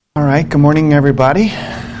All right, good morning, everybody.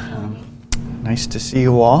 Nice to see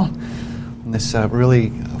you all on this really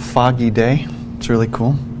foggy day. It's really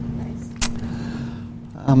cool.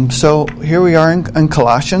 So here we are in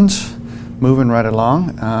Colossians, moving right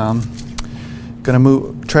along. Going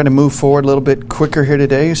to try to move forward a little bit quicker here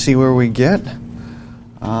today, see where we get.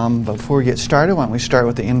 But before we get started, why don't we start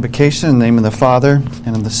with the invocation in the name of the Father,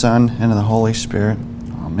 and of the Son, and of the Holy Spirit.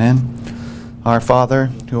 Amen. Our Father,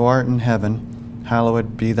 who art in heaven,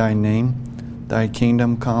 hallowed be thy name. Thy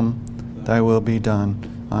kingdom come, thy will be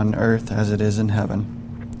done, on earth as it is in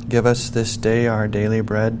heaven. Give us this day our daily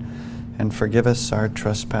bread, and forgive us our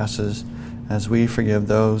trespasses, as we forgive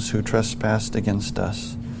those who trespass against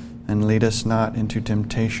us. And lead us not into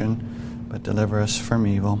temptation, but deliver us from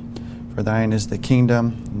evil. For thine is the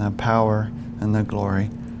kingdom, and the power, and the glory,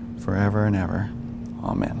 forever and ever.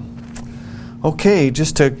 Amen. Okay,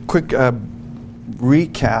 just a quick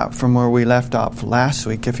recap from where we left off last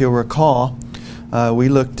week. If you'll recall, we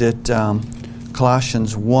looked at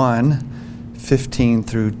Colossians 1, 15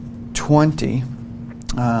 through 20.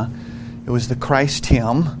 It was the Christ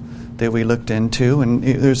hymn that we looked into, and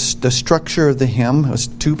there's the structure of the hymn. It was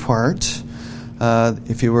two parts.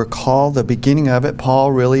 If you recall the beginning of it,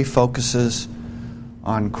 Paul really focuses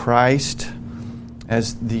on Christ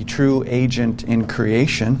as the true agent in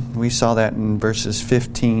creation. We saw that in verses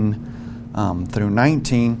 15 through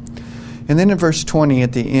 19. And then in verse 20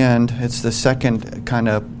 at the end, it's the second kind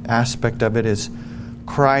of aspect of it, is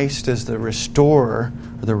Christ as the restorer,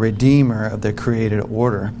 or the redeemer of the created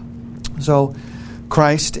order. So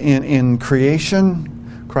Christ in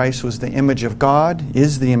creation, Christ was the image of God,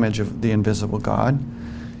 is the image of the invisible God.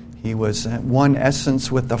 He was one essence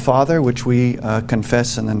with the Father, which we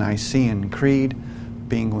confess in the Nicene Creed,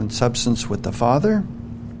 being one substance with the Father.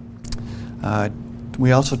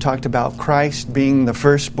 We also talked about Christ being the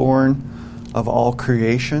firstborn of all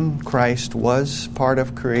creation. Christ was part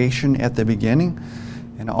of creation at the beginning,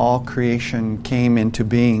 and all creation came into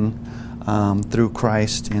being through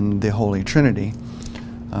Christ in the Holy Trinity.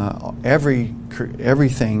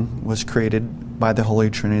 Everything was created by the Holy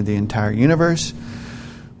Trinity, the entire universe.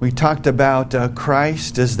 We talked about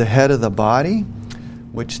Christ as the head of the body,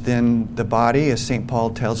 which then the body, as St.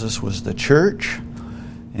 Paul tells us, was the church.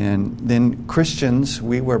 And then Christians,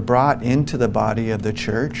 we were brought into the body of the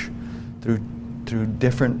church through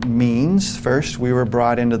different means. First, we were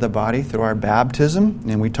brought into the body through our baptism,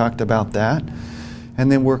 and we talked about that. And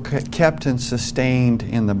then we're kept and sustained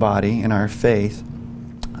in the body, in our faith,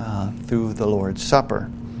 through the Lord's Supper.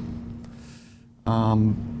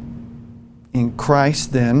 In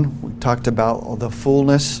Christ, then, we talked about the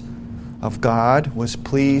fullness of God was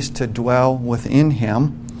pleased to dwell within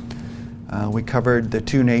Him. We covered the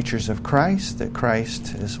two natures of Christ, that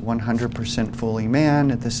Christ is 100% fully man,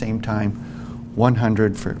 at the same time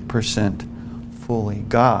 100% fully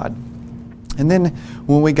God. And then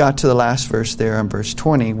when we got to the last verse there in verse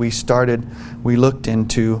 20, we looked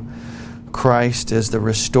into Christ as the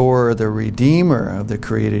restorer, the redeemer of the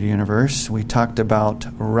created universe. We talked about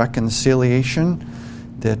reconciliation,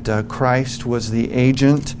 that Christ was the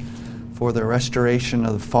agent for the restoration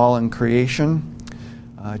of the fallen creation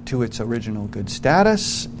to its original good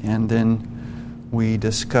status. And then we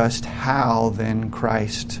discussed how then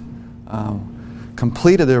Christ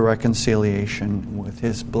completed the reconciliation with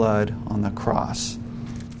His blood on the cross.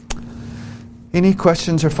 Any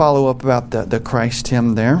questions or follow-up about the Christ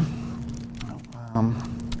hymn there?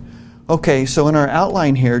 Okay, so in our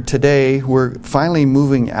outline here today, we're finally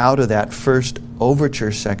moving out of that first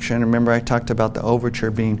overture section. Remember, I talked about the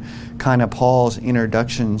overture being kind of Paul's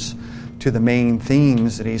introductions to the main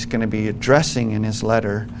themes that he's going to be addressing in his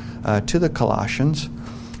letter to the Colossians.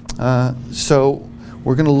 So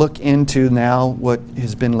we're going to look into now what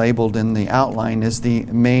has been labeled in the outline as the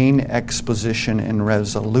main exposition and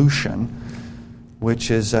resolution,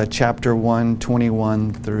 which is chapter 1,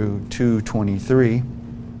 21 through 2:23.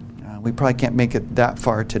 We probably can't make it that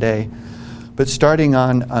far today. But starting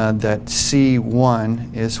on that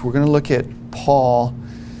C1 is we're going to look at Paul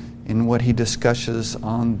in what he discusses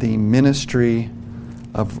on the ministry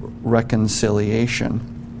of reconciliation.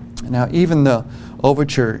 Now, even the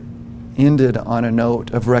overture ended on a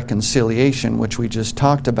note of reconciliation, which we just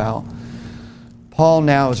talked about, Paul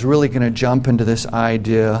now is really going to jump into this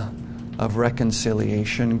idea of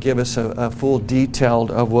reconciliation, give us a full detail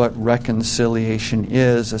of what reconciliation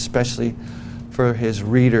is, especially for his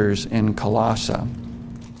readers in Colossae.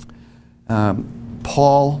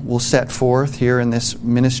 Paul will set forth here in this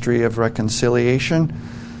ministry of reconciliation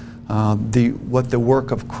what the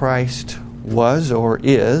work of Christ was or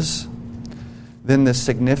is, then the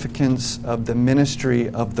significance of the ministry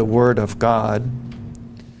of the Word of God,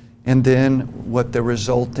 and then what the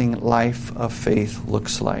resulting life of faith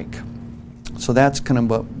looks like. So that's kind of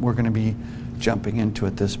what we're going to be jumping into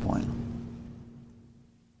at this point.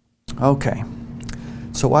 Okay,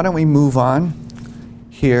 so why don't we move on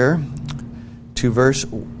here to verse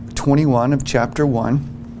 21 of chapter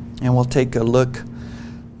 1, and we'll take a look.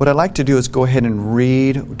 What I'd like to do is go ahead and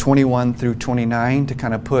read 21 through 29 to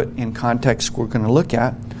kind of put in context what we're going to look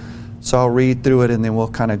at. So I'll read through it, and then we'll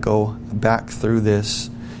kind of go back through this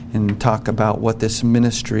and talk about what this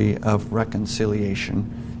ministry of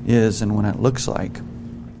reconciliation is and what it looks like.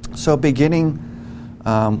 So beginning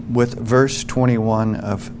with verse 21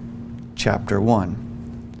 of chapter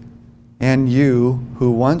 1. And you,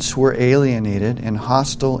 who once were alienated and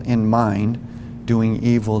hostile in mind, doing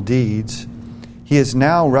evil deeds, he is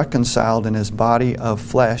now reconciled in his body of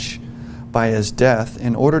flesh by his death,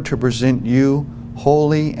 in order to present you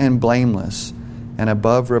holy and blameless and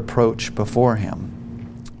above reproach before him.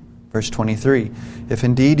 Verse 23, if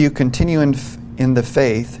indeed you continue in the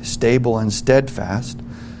faith, stable and steadfast,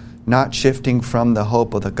 not shifting from the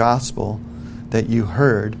hope of the gospel that you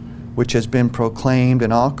heard, which has been proclaimed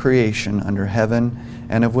in all creation under heaven,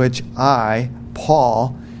 and of which I,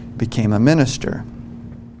 Paul, became a minister.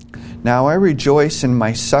 Now I rejoice in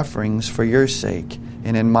my sufferings for your sake,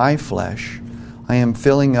 and in my flesh I am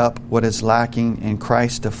filling up what is lacking in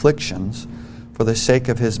Christ's afflictions for the sake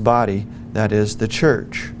of his body, that is, the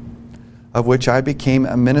church, of which I became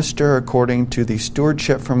a minister according to the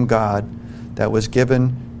stewardship from God that was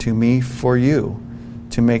given to me for you,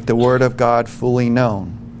 to make the word of God fully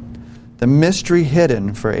known, the mystery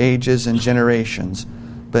hidden for ages and generations,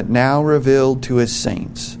 but now revealed to his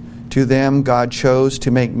saints. To them God chose to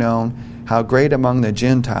make known how great among the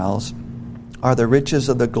Gentiles are the riches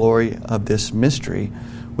of the glory of this mystery,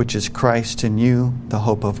 which is Christ in you, the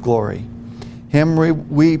hope of glory. Him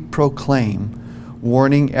we proclaim,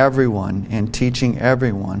 warning everyone and teaching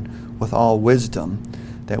everyone with all wisdom,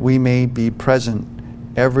 that we may present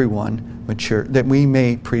everyone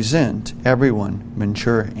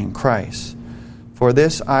mature in Christ. For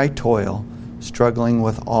this I toil, struggling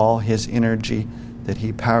with all his energy that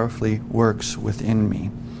he powerfully works within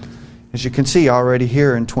me. As you can see already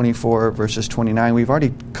here in 24 verses 29, we've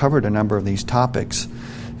already covered a number of these topics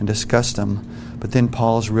and discussed them, but then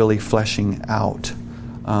Paul's really fleshing out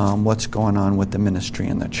what's going on with the ministry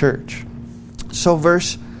in the church. So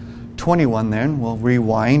verse 21 then, we'll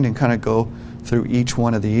rewind and kind of go through each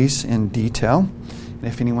one of these in detail. And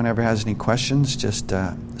if anyone ever has any questions, just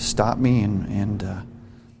stop me and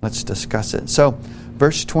let's discuss it. So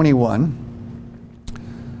verse 21.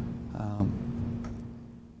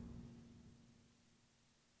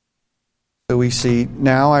 So we see,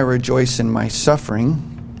 now I rejoice in my suffering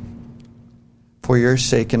for your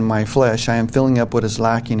sake in my flesh. I am filling up what is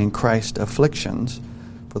lacking in Christ's afflictions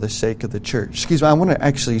for the sake of the church. Excuse me, I want to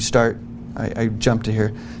actually start, I jumped to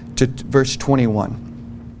here, to verse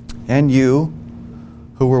 21. And you,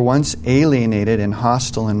 who were once alienated and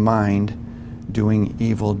hostile in mind, doing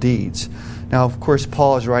evil deeds. Now, of course,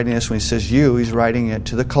 Paul is writing this when he says you, he's writing it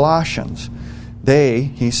to the Colossians. They,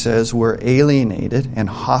 he says, were alienated and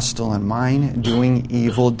hostile in mind, doing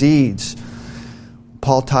evil deeds.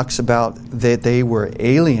 Paul talks about that they were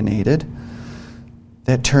alienated.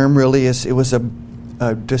 That term really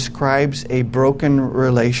describes a broken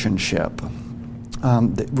relationship.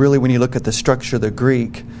 Really, when you look at the structure of the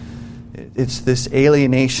Greek, it's this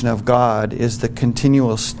alienation of God is the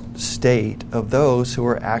continual state of those who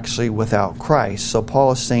are actually without Christ. So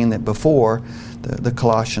Paul is saying that before, the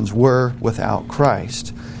Colossians were without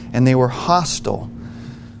Christ, and they were hostile.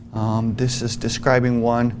 This is describing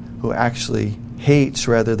one who actually hates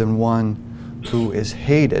rather than one who is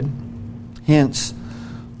hated. Hence,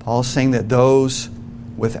 Paul is saying that those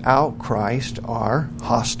without Christ are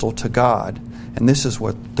hostile to God. And this is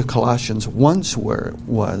what the Colossians once were.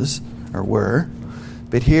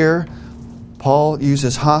 But here, Paul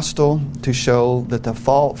uses hostile to show that the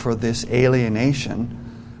fault for this alienation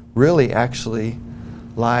really actually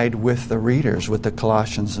lied with the readers, with the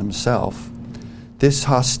Colossians themselves. This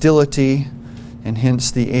hostility and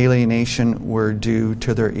hence the alienation were due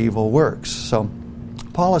to their evil works. So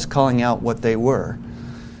Paul is calling out what they were.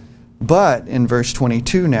 But in verse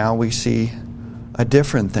 22 now we see a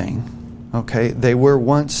different thing. Okay, they were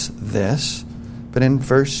once this, but in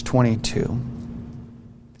verse 22,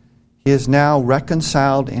 he is now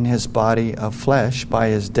reconciled in his body of flesh by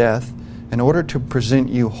his death, in order to present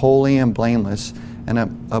you holy and blameless and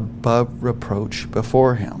above reproach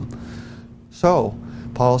before him. So,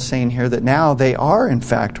 Paul is saying here that now they are in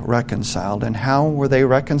fact reconciled. And how were they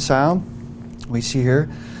reconciled? We see here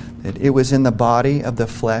that it was in the body of the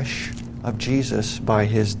flesh of Jesus by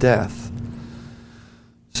his death.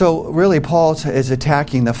 So really Paul is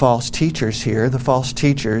attacking the false teachers here. The false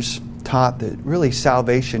teachers taught that really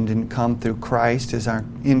salvation didn't come through Christ, his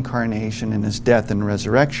incarnation and his death and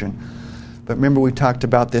resurrection. But remember we talked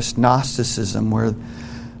about this Gnosticism where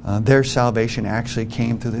their salvation actually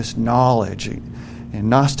came through this knowledge. And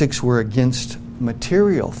Gnostics were against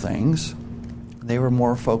material things. They were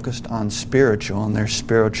more focused on spiritual and their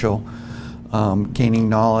spiritual gaining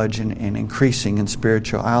knowledge and increasing in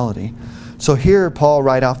spirituality. So here Paul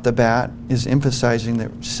right off the bat is emphasizing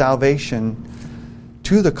that salvation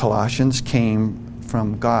to the Colossians came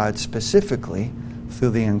from God specifically through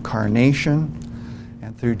the incarnation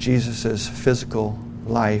and through Jesus' physical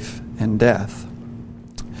life and death.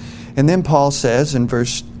 And then Paul says in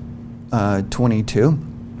verse 22,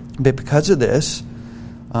 but because of this,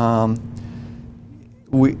 the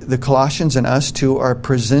Colossians and us too are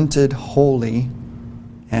presented holy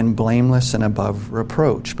and blameless and above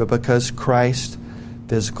reproach. But because Christ's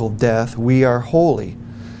physical death, we are holy.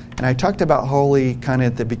 And I talked about holy kind of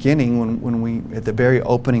at the beginning when we at the very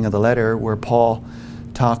opening of the letter where Paul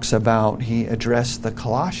talks about he addressed the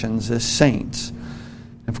Colossians as saints.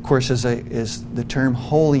 Of course, as the term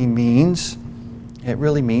holy means, it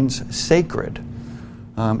really means sacred.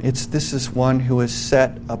 This is one who is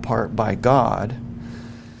set apart by God.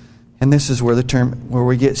 And this is where where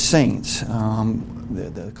we get saints.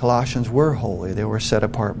 The Colossians were holy. They were set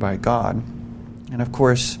apart by God. And of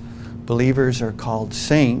course, believers are called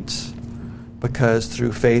saints because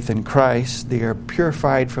through faith in Christ, they are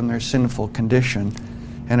purified from their sinful condition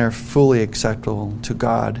and are fully acceptable to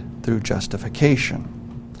God through justification.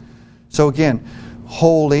 So again,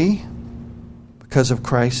 holy because of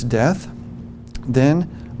Christ's death, then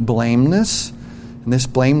blameless. And this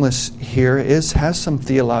blameless here has some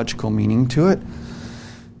theological meaning to it.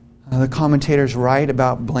 The commentators write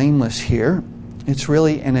about blameless here. It's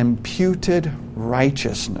really an imputed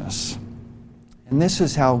righteousness. And this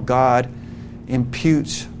is how God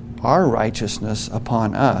imputes our righteousness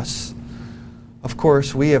upon us. Of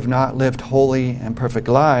course, we have not lived holy and perfect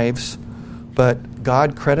lives, but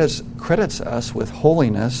God credits us with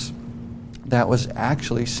holiness that was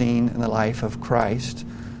actually seen in the life of Christ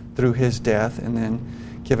through his death and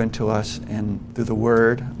then given to us through the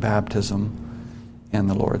Word, baptism, and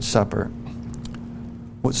the Lord's Supper.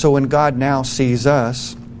 So when God now sees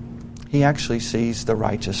us, he actually sees the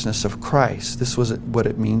righteousness of Christ. This was what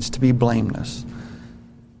it means to be blameless.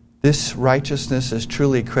 This righteousness is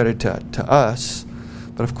truly credited to us,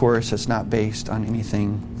 but of course it's not based on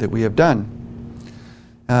anything that we have done.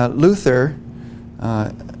 Luther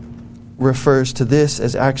refers to this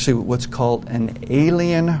as actually what's called an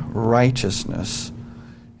alien righteousness.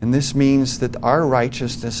 And this means that our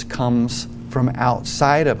righteousness comes from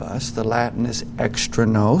outside of us. The Latin is extra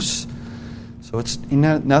nos. So it's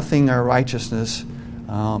nothing our righteousness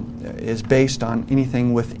is based on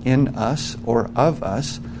anything within us or of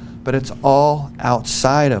us, but it's all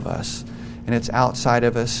outside of us. And it's outside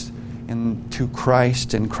of us to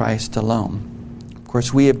Christ and Christ alone. Of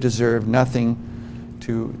course, we have deserved nothing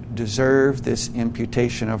to deserve this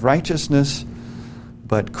imputation of righteousness,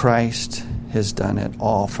 but Christ has done it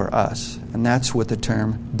all for us. And that's what the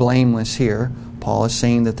term blameless here. Paul is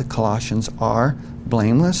saying that the Colossians are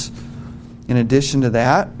blameless. In addition to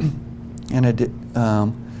that,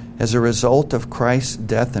 as a result of Christ's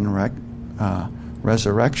death and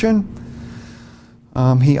resurrection,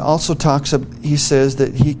 he also he says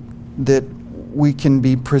that we can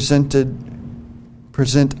be present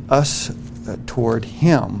us toward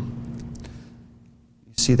him.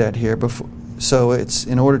 You see that here before. So it's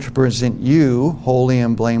in order to present you holy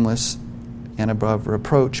and blameless and above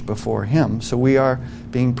reproach before him. So we are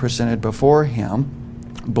being presented before him,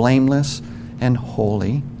 blameless and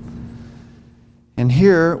holy. And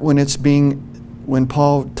here, when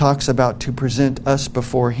Paul talks about to present us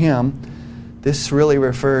before him, this really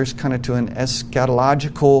refers kind of to an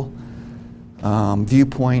eschatological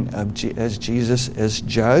viewpoint as Jesus as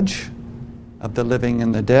judge of the living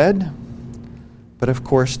and the dead. But of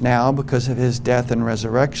course now, because of his death and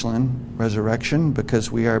resurrection,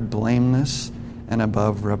 because we are blameless and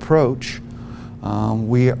above reproach,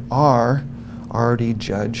 we are already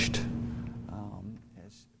judged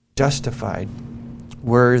as justified,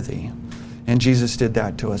 worthy. And Jesus did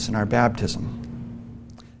that to us in our baptism.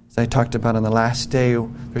 As I talked about on the last day,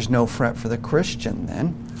 there's no fret for the Christian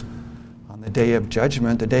then. On the day of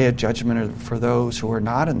judgment are for those who are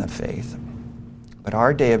not in the faith. But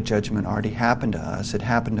our day of judgment already happened to us. It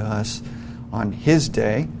happened to us on his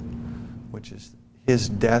day, which is his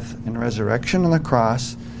death and resurrection on the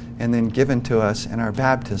cross, and then given to us in our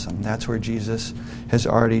baptism. That's where Jesus has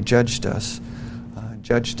already judged us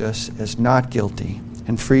as not guilty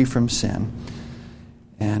and free from sin.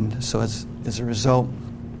 And so as a result,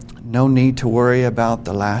 no need to worry about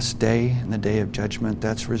the last day and the day of judgment.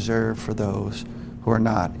 That's reserved for those who are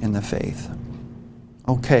not in the faith.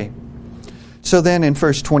 Okay. So then in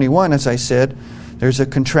verse 21, as I said, there's a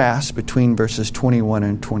contrast between verses 21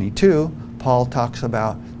 and 22. Paul talks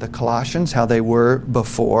about the Colossians, how they were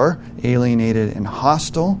before, alienated and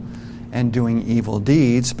hostile and doing evil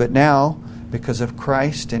deeds. But now, because of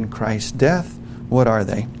Christ and Christ's death, what are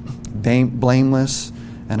they? Blameless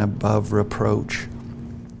and above reproach.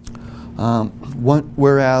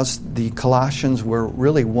 Whereas the Colossians were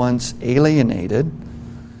really once alienated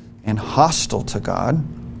and hostile to God,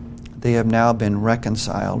 they have now been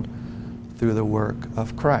reconciled through the work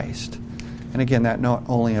of Christ. And again, that not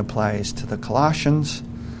only applies to the Colossians,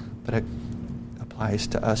 but it applies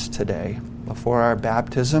to us today. Before our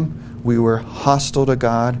baptism, we were hostile to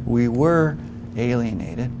God. We were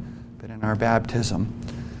alienated. But in our baptism,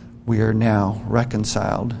 we are now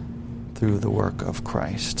reconciled through the work of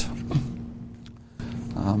Christ.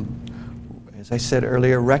 As I said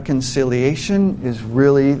earlier, reconciliation is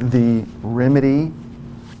really the remedy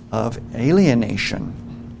of alienation.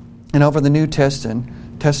 And over the New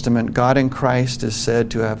Testament, God in Christ is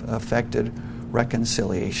said to have effected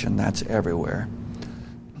reconciliation. That's everywhere.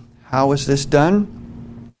 How is this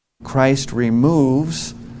done? Christ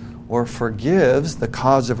removes or forgives the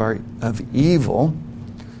cause of evil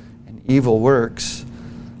and evil works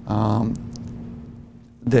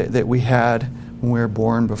that we had when we were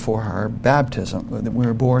born before our baptism. That we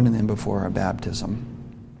were born and then before our baptism.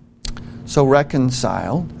 So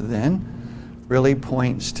reconciled, then, really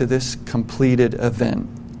points to this completed event.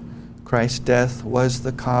 Christ's death was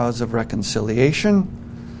the cause of reconciliation.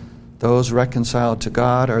 Those reconciled to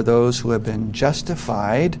God are those who have been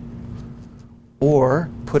justified or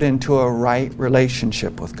put into a right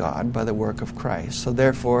relationship with God by the work of Christ. So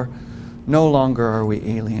therefore, no longer are we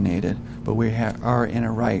alienated, but we are in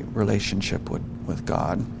a right relationship with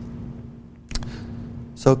God.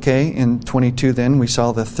 So, okay, in 22 then, we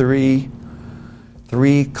saw the three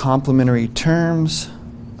complementary terms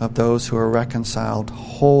of those who are reconciled: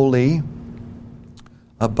 holy,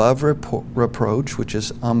 above reproach, which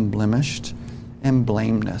is unblemished, and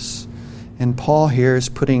blameless. And Paul here is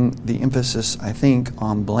putting the emphasis, I think,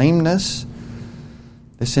 on blameless.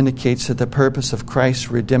 This indicates that the purpose of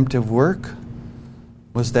Christ's redemptive work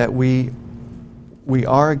was that we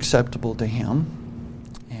are acceptable to Him,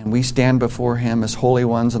 and we stand before Him as holy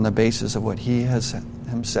ones on the basis of what He has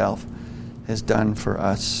Himself has done for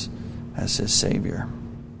us as His Savior.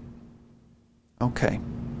 Okay,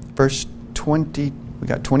 verse 20, we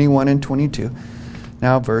got 21 and 22.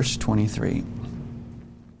 Now verse 23.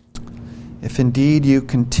 If indeed you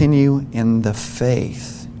continue in the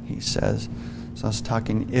faith, he says. So I was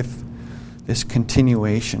talking, if this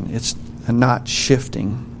continuation, it's not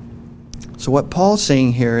shifting. So what Paul's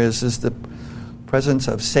saying here is the presence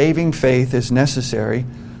of saving faith is necessary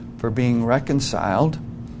for being reconciled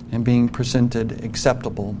and being presented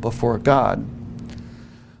acceptable before God.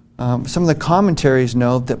 Some of the commentaries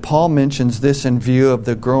note that Paul mentions this in view of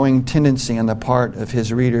the growing tendency on the part of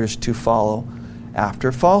his readers to follow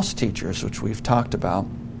after false teachers, which we've talked about.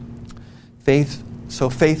 Faith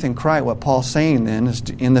in Christ, what Paul's saying then is,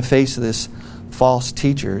 in the face of this false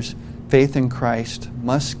teachers, faith in Christ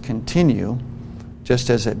must continue just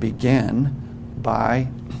as it began, by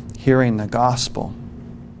hearing the gospel.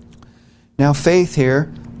 Now faith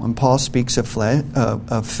here, when Paul speaks of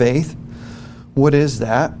faith, what is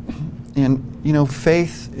that? And,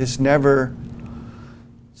 faith is never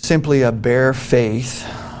simply a bare faith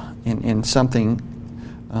in something,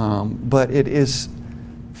 but it is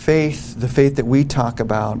faith. The faith that we talk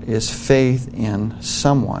about is faith in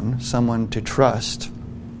someone to trust.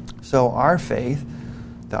 So our faith,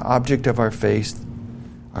 the object of our faith,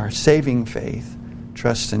 our saving faith,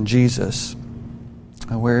 trusts in Jesus.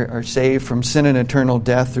 We are saved from sin and eternal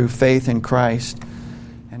death through faith in Christ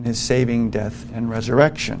and His saving death and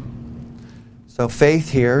resurrection. So faith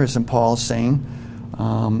here, as in Paul's saying,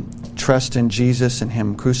 trust in Jesus and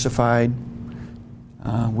Him crucified.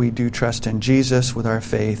 We do trust in Jesus with our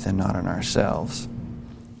faith and not in ourselves.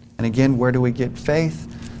 And again, where do we get faith?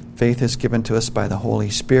 Faith is given to us by the Holy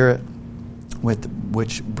Spirit,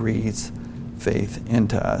 which breathes faith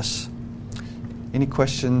into us. Any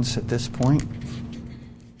questions at this point?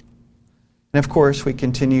 And of course, we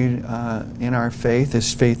continue in our faith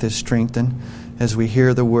as faith is strengthened, as we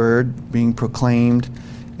hear the Word being proclaimed,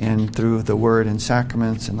 and through the Word and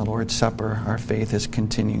sacraments and the Lord's Supper, our faith is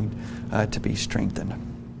continuing to be strengthened.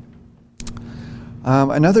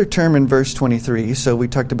 Another term in verse 23, so we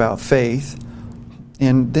talked about faith,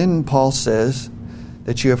 and then Paul says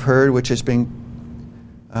that you have heard which has been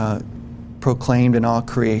proclaimed in all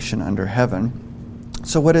creation under heaven.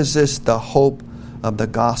 So what is this, the hope of the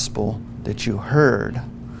gospel that you heard?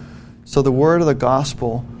 So the word of the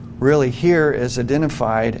gospel really here is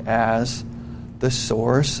identified as the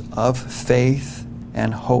source of faith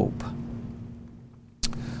and hope.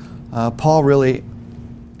 Paul really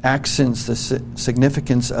accents the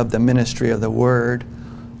significance of the ministry of the word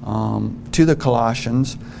to the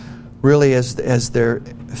Colossians, really as their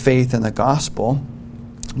faith in the gospel.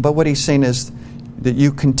 But what he's saying is that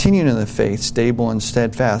you continue in the faith, stable and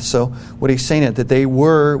steadfast. So what he's saying is that they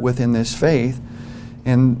were within this faith,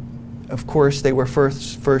 and of course they were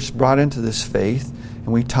first brought into this faith,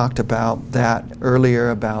 and we talked about that earlier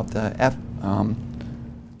about the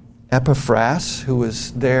Epaphras, who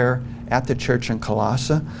was there at the church in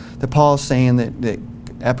Colossae. That Paul is saying that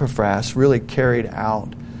Epaphras really carried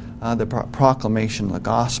out the proclamation of the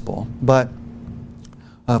gospel, but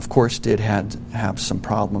of course did have some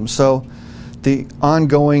problems. So the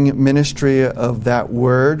ongoing ministry of that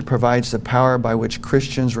word provides the power by which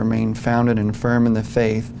Christians remain founded and firm in the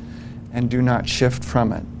faith and do not shift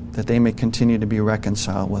from it, that they may continue to be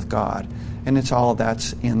reconciled with God. And it's all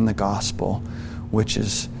that's in the gospel, which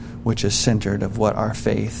is centered of what our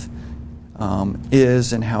faith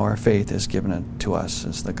is and how our faith is given to us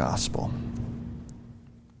as the gospel.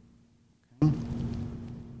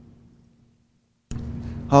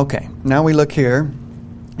 Okay, now we look here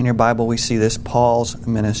in your Bible. We see this Paul's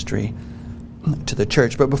ministry to the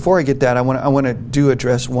church. But before I get that, I want to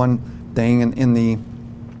address one thing in the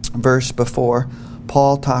verse before.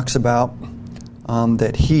 Paul talks about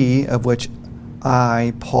that he, of which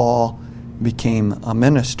I, Paul, became a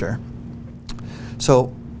minister.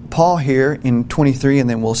 So Paul here in 23, and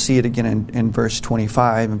then we'll see it again in verse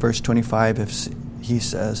 25. In verse 25, he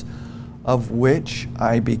says, of which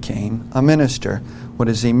I became a minister. What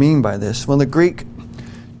does he mean by this? Well, the Greek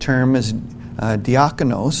term is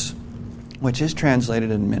diakonos, which is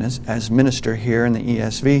translated as minister here in the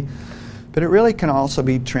ESV, but it really can also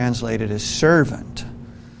be translated as servant.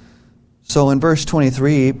 So in verse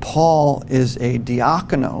 23, Paul is a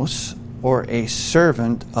diakonos, or a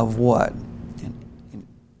servant of what?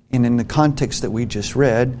 And in the context that we just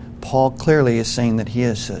read, Paul clearly is saying that he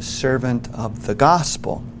is a servant of the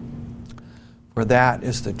gospel, for that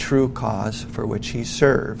is the true cause for which he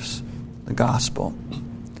serves, the gospel.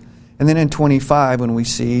 And then in 25, when we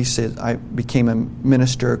see, he says, I became a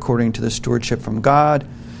minister according to the stewardship from God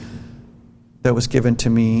that was given to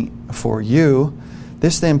me for you.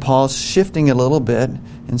 This then Paul's shifting a little bit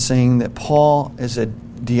and saying that Paul is a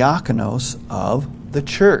diakonos of the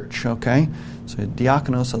church, okay? So a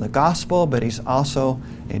diakonos of the gospel, but he's also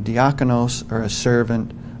a diakonos, or a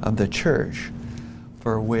servant of the church,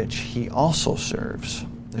 for which he also serves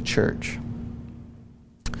the church.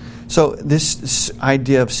 So this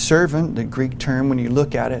idea of servant, the Greek term, when you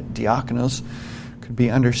look at it, diakonos, could be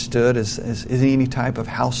understood as any type of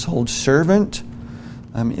household servant.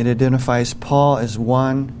 It identifies Paul as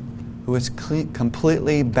one who is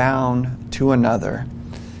completely bound to another,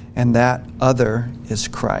 and that other is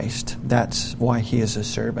Christ. That's why he is a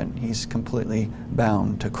servant. He's completely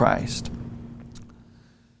bound to Christ.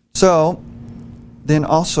 So, then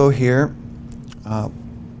also here,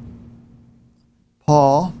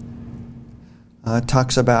 Paul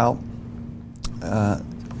talks about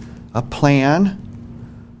a plan,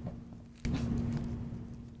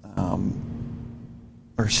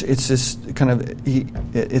 or it's this kind of,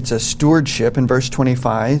 it's a stewardship. In verse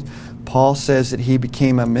 25, Paul says that he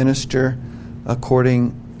became a minister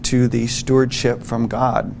according to the stewardship from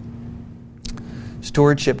God.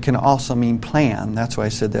 Stewardship can also mean plan. That's why I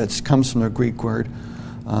said that. It comes from the Greek word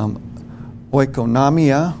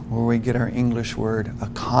oikonomia, where we get our English word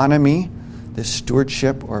economy, this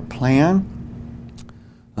stewardship or plan.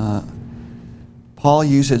 Paul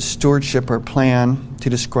uses stewardship or plan to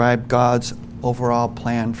describe God's overall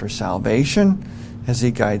plan for salvation as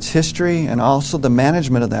he guides history, and also the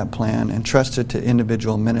management of that plan entrusted to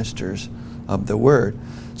individual ministers of the word.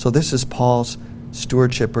 So this is Paul's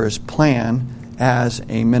stewardship, or his plan as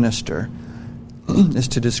a minister, is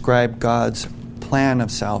to describe God's plan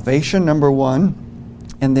of salvation, number one,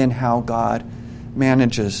 and then how God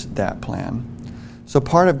manages that plan. So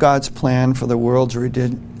part of God's plan for the world's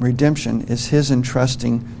redemption is his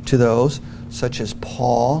entrusting to those, such as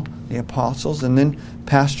Paul, the apostles, and then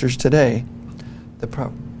pastors today,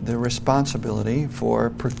 the responsibility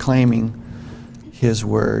for proclaiming his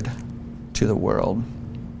word to the world.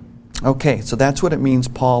 Okay, so that's what it means,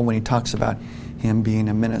 Paul, when he talks about him being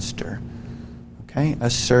a minister. Okay, a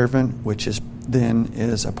servant, which is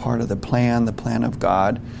a part of the plan of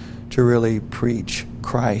God to really preach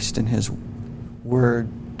Christ and His Word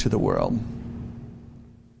to the world.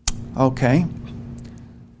 Okay.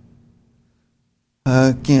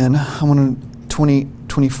 Again, I want to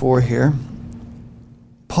 24 here.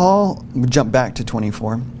 Paul, we jump back to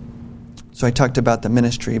 24. So I talked about the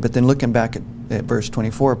ministry, but then looking back at verse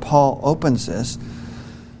 24, Paul opens this.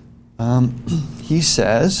 He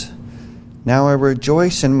says, "Now I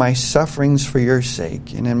rejoice in my sufferings for your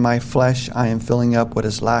sake, and in my flesh I am filling up what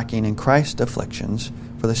is lacking in Christ's afflictions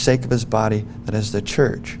for the sake of His body, that is the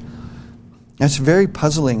church." That's very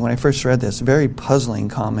puzzling. When I first read this, very puzzling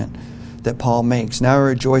comment that Paul makes. Now I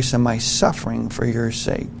rejoice in my suffering for your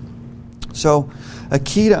sake. So a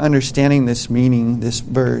key to understanding this meaning, this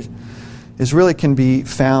verse, is really can be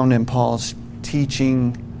found in Paul's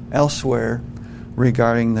teaching elsewhere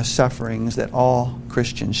regarding the sufferings that all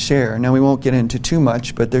Christians share. Now we won't get into too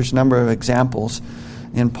much, but there's a number of examples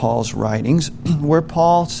in Paul's writings where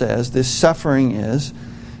Paul says this suffering is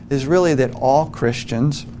really that all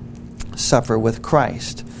Christians suffer with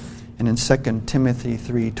Christ. And in 2 Timothy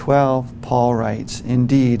 3:12, Paul writes,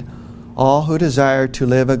 "Indeed, all who desire to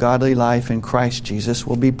live a godly life in Christ Jesus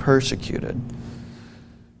will be persecuted."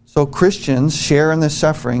 So Christians share in the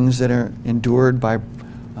sufferings that are endured by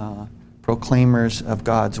proclaimers of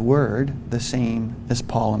God's Word, the same as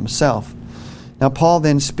Paul himself. Now Paul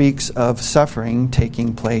then speaks of suffering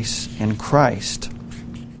taking place in Christ.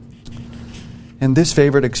 And this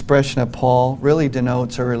favorite expression of Paul really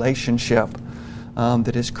denotes a relationship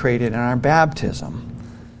that is created in our baptism.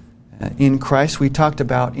 In Christ, we talked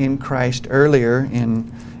about in Christ earlier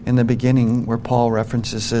in the beginning where Paul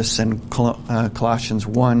references this in Colossians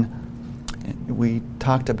 1. We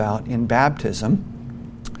talked about in baptism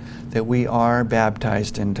that we are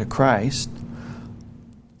baptized into Christ.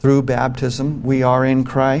 Through baptism, we are in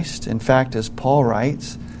Christ. In fact, as Paul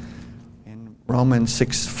writes in Romans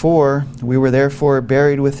 6:4, we were therefore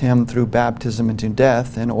buried with Him through baptism into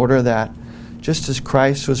death, in order that, just as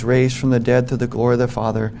Christ was raised from the dead through the glory of the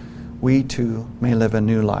Father, we too may live a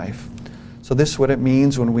new life. So this is what it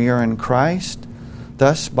means when we are in Christ.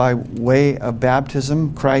 Thus, by way of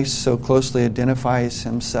baptism, Christ so closely identifies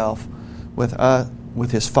Himself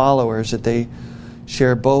with His followers that they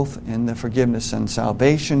share both in the forgiveness and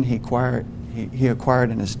salvation He acquired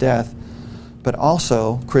in His death, but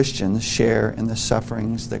also Christians share in the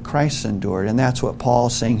sufferings that Christ endured. And that's what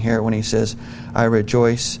Paul's saying here when he says, "I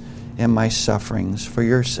rejoice in my sufferings for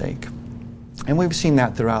your sake." And we've seen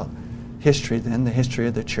that throughout history then, the history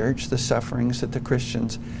of the church, the sufferings that the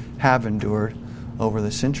Christians have endured over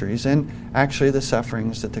the centuries, and actually the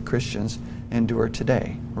sufferings that the Christians endure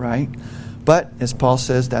today, right? But, as Paul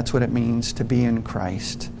says, that's what it means to be in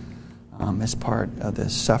Christ as part of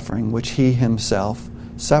this suffering, which He Himself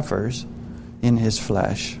suffers in His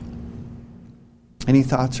flesh. Any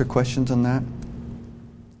thoughts or questions on that?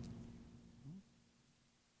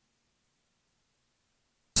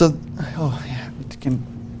 So,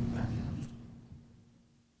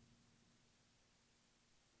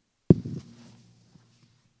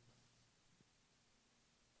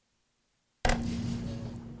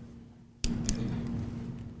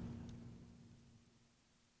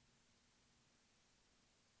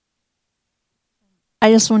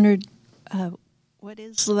 I just wondered, what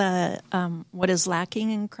is lacking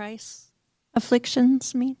in Christ's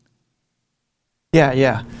afflictions mean?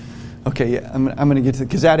 Yeah. Okay, yeah, I'm going to get to it,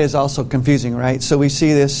 because that is also confusing, right? So we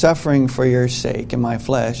see this suffering for your sake in my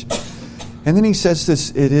flesh. And then he says this,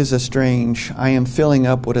 it is a strange, I am filling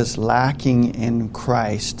up what is lacking in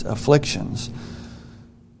Christ's afflictions.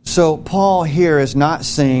 So Paul here is not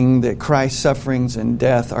saying that Christ's sufferings and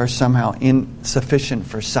death are somehow insufficient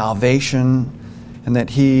for salvation, and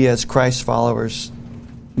that he, as Christ's followers,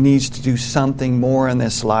 needs to do something more in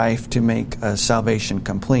this life to make salvation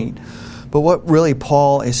complete. But what really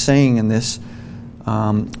Paul is saying in this,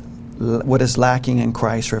 what is lacking in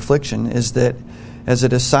Christ's affliction, is that as a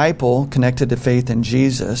disciple connected to faith in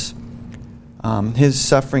Jesus, His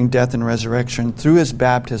suffering, death, and resurrection through His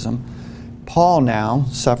baptism, Paul now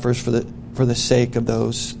suffers for the sake of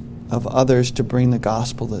others to bring the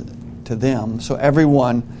gospel to them. So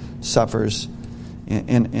everyone suffers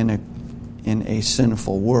in a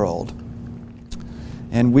sinful world.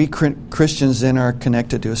 And we Christians then are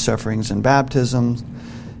connected to His sufferings and baptisms.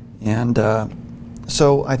 And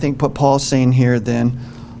so I think what Paul's saying here then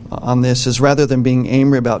on this is, rather than being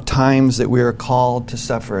angry about times that we are called to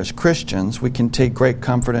suffer as Christians, we can take great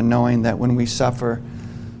comfort in knowing that when we suffer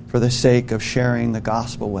for the sake of sharing the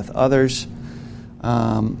gospel with others,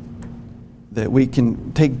 that we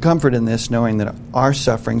can take comfort in this, knowing that our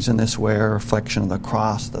sufferings in this way are a reflection of the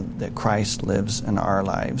cross, that Christ lives in our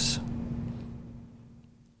lives.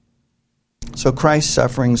 So Christ's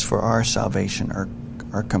sufferings for our salvation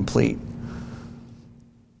are complete.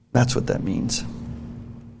 That's what that means.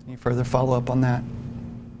 Any further follow-up on that?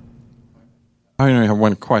 I only have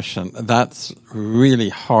one question. That's really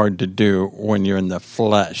hard to do when you're in the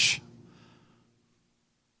flesh.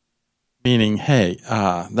 Meaning, hey,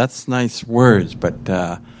 that's nice words, but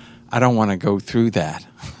I don't want to go through that.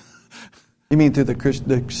 You mean through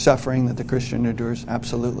the suffering that the Christian endures?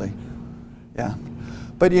 Absolutely. Yeah.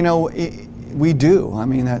 But, we do. I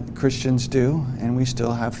mean, that Christians do, and we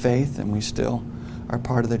still have faith, and we still are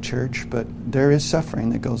part of the church, but there is suffering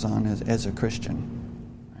that goes on as a Christian.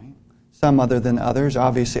 Right? Some other than others.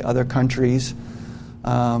 Obviously, other countries,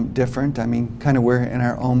 different. I mean, kind of we're in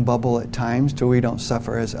our own bubble at times, so we don't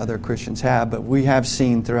suffer as other Christians have, but we have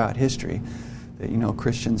seen throughout history that,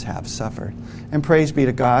 Christians have suffered. And praise be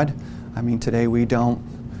to God. I mean, today we don't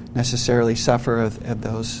necessarily suffer of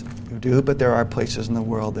those who do, but there are places in the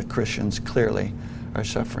world that Christians clearly are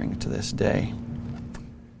suffering to this day.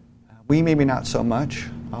 We maybe not so much,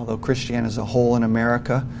 although Christianity as a whole in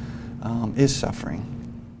America is suffering.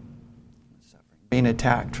 Being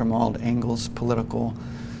attacked from all angles, political,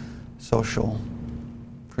 social.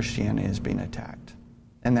 Christianity is being attacked.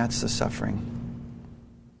 And that's the suffering.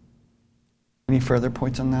 Any further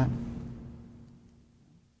points on that?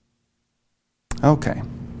 Okay.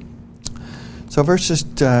 So verses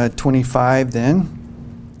 25 then,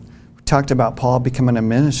 we talked about Paul becoming a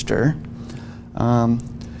minister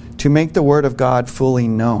to make the word of God fully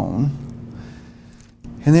known.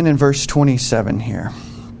 And then in verse 27 here,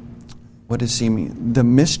 what does he mean? The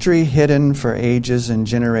mystery hidden for ages and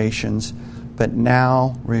generations, but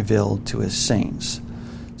now revealed to his saints.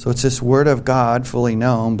 So it's this word of God fully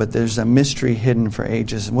known, but there's a mystery hidden for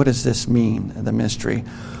ages. What does this mean, the mystery?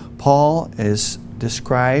 Paul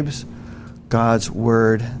describes God's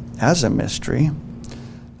word as a mystery.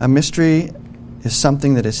 A mystery is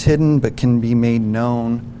something that is hidden but can be made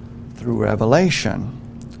known through revelation.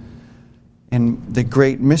 And the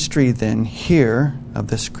great mystery then here of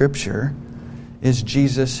the Scripture is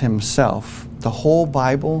Jesus himself. The whole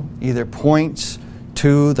Bible either points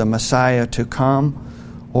to the Messiah to come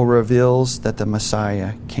or reveals that the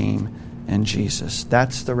Messiah came in Jesus.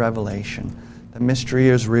 That's the revelation. The mystery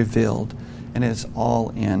is revealed, and it's all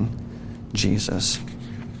in Jesus.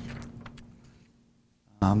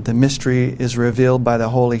 The mystery is revealed by the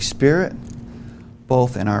Holy Spirit,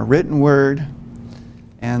 both in our written word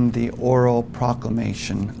and the oral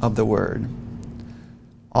proclamation of the word.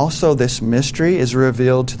 Also, this mystery is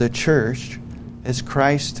revealed to the church as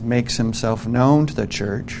Christ makes himself known to the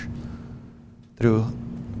church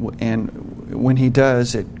and when he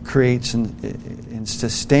does, it creates and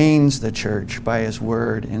sustains the church by his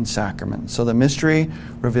word and sacrament. So the mystery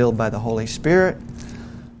revealed by the Holy Spirit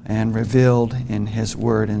and revealed in his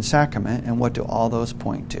word and sacrament. And what do all those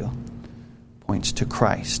point to? Points to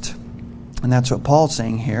Christ. And that's what Paul's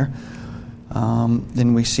saying here.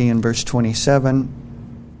 Then we see in verse 27,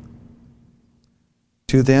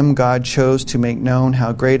 to them God chose to make known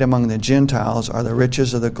how great among the Gentiles are the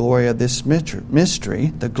riches of the glory of this mystery.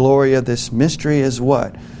 The glory of this mystery is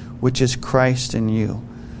what? Which is Christ in you.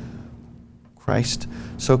 Christ.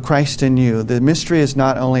 So Christ in you. The mystery is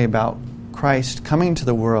not only about Christ coming to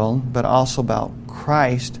the world, but also about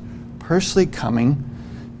Christ personally coming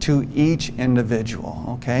to each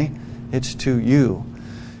individual. Okay? It's to you.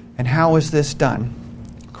 And how is this done?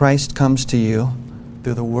 Christ comes to you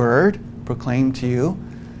through the Word, proclaimed to you,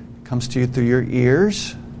 comes to you through your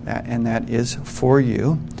ears, and that is for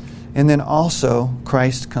you. And then also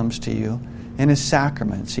Christ comes to you in his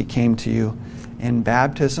sacraments. He came to you in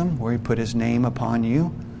baptism, where he put his name upon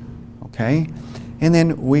you. Okay? And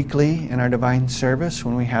then weekly in our divine service,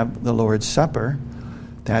 when we have the Lord's Supper,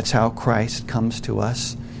 that's how Christ comes to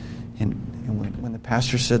us. And when the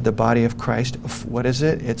pastor said the body of Christ, what is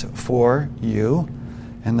it? It's for you,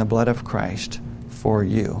 and the blood of Christ for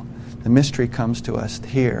you. The mystery comes to us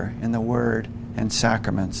here in the Word and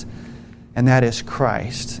sacraments. And that is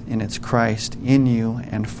Christ, and it's Christ in you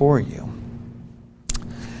and for you.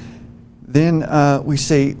 Then we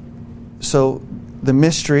say, so the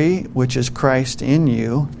mystery, which is Christ in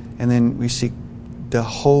you, and then we see the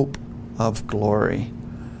hope of glory.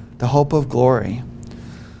 The hope of glory.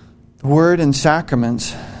 The Word and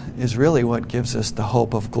sacraments is really what gives us the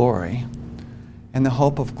hope of glory. And the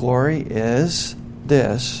hope of glory is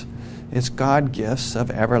this. It's God gifts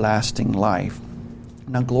of everlasting life.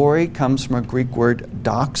 Now, glory comes from a Greek word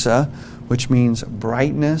doxa, which means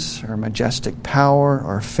brightness or majestic power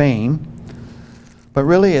or fame. But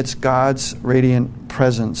really, it's God's radiant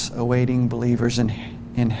presence awaiting believers in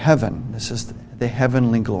heaven. This is the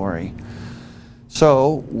heavenly glory.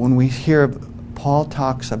 So when we hear Paul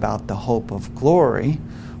talks about the hope of glory,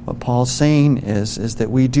 what Paul's saying is that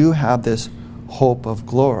we do have this hope of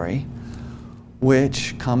glory,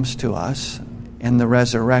 which comes to us in the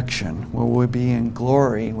resurrection, where we'll be in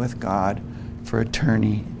glory with God for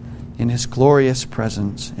eternity in His glorious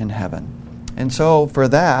presence in heaven. And so for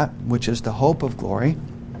that, which is the hope of glory,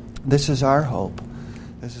 this is our hope.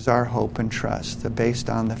 This is our hope and trust, that based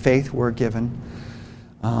on the faith we're given,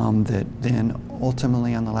 that then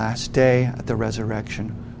ultimately on the last day at the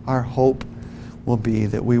resurrection, our hope will be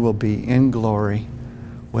that we will be in glory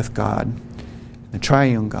with God, the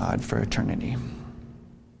triune God, for eternity.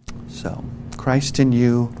 So, Christ in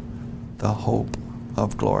you, the hope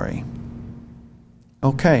of glory.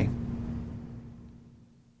 Okay.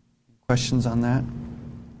 Questions on that?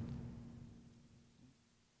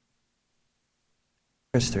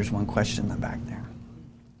 Chris, there's one question in the back there.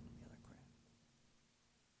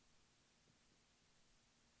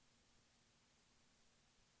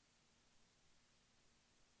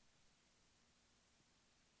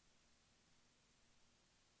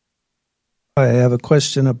 I have a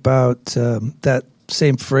question about that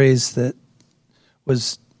same phrase that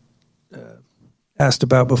was asked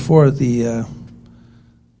about before, the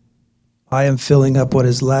I am filling up what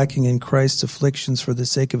is lacking in Christ's afflictions for the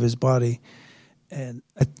sake of His body. And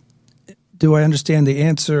do I understand the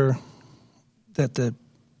answer that the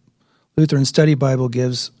Lutheran Study Bible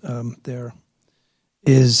gives there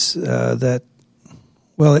is that,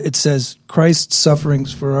 well, it says Christ's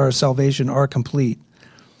sufferings for our salvation are complete.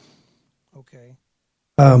 Okay.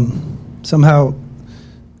 Somehow,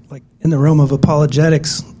 like in the realm of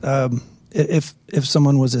apologetics, if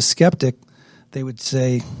someone was a skeptic, they would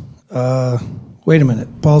say, wait a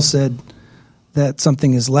minute, Paul said that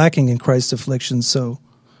something is lacking in Christ's affliction, so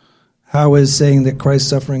how is saying that Christ's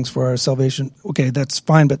sufferings for our salvation? Okay, that's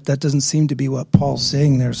fine, but that doesn't seem to be what Paul's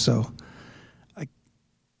saying there, so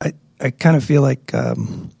I kind of feel like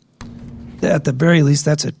at the very least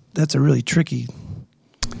that's a really tricky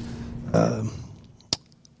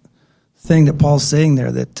thing that Paul's saying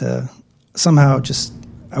there, that somehow just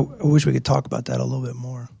I wish we could talk about that a little bit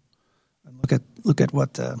more and look at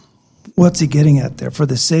what's he getting at there, for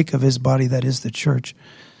the sake of his body, that is the church.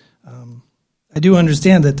 I do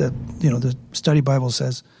understand that the Study Bible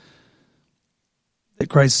says that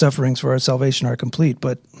Christ's sufferings for our salvation are complete,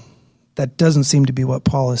 but that doesn't seem to be what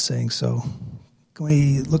Paul is saying. So can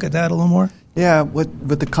we look at that a little more? Yeah,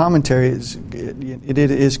 with the commentary, it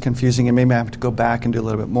is confusing, and maybe I have to go back and do a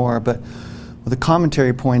little bit more, but the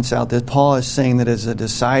commentary points out that Paul is saying that as a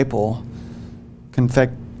disciple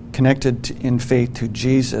connected in faith to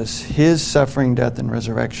Jesus, His suffering, death, and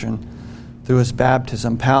resurrection through His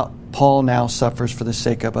baptism, Paul now suffers for the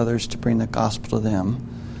sake of others to bring the gospel to them.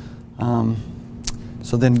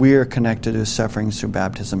 So then we are connected to His sufferings through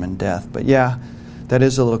baptism and death. But yeah, that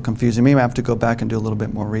is a little confusing. Maybe I have to go back and do a little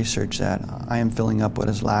bit more research that I am filling up what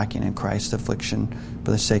is lacking in Christ's affliction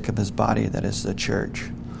for the sake of His body, that is the church.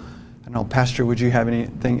 I don't know, Pastor, would you have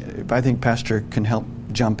anything? I think Pastor can help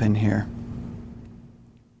jump in here.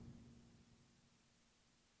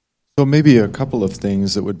 So maybe a couple of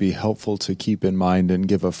things that would be helpful to keep in mind and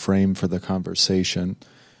give a frame for the conversation.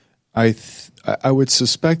 I would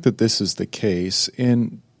suspect that this is the case.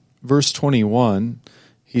 In verse 21,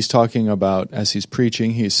 he's talking about, as he's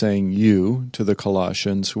preaching, he's saying you to the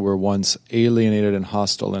Colossians who were once alienated and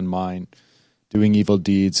hostile in mind, doing evil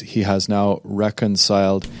deeds. He has now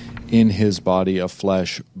reconciled in His body of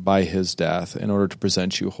flesh by His death in order to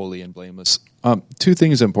present you holy and blameless. Two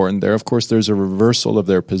things important there. Of course, there's a reversal of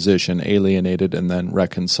their position, alienated and then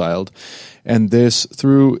reconciled. And this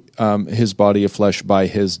through His body of flesh by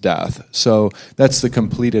His death. So that's the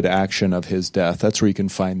completed action of His death. That's where you can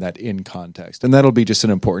find that in context. And that'll be just an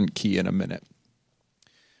important key in a minute.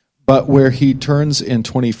 But where he turns in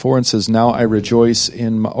 24 and says, now I rejoice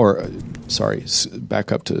in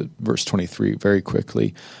back up to verse 23 very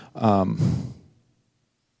quickly,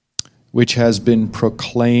 which has been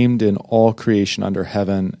proclaimed in all creation under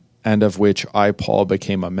heaven, and of which I, Paul,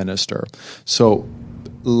 became a minister. So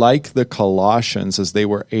like the Colossians, as they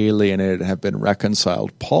were alienated and have been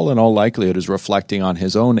reconciled, Paul in all likelihood is reflecting on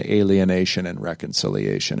his own alienation and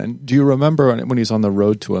reconciliation. And do you remember when he's on the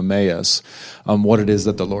road to Emmaus, what it is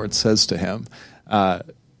that the Lord says to him?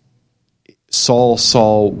 Saul,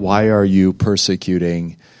 Saul, why are you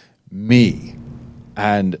persecuting me?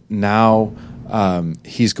 And now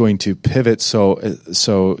he's going to pivot.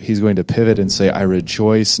 So he's going to pivot and say, I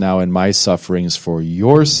rejoice now in my sufferings for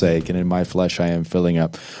your sake, and in my flesh I am filling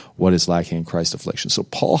up what is lacking in Christ's affliction. So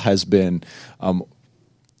Paul has been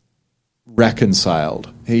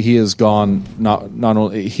reconciled. He has gone, not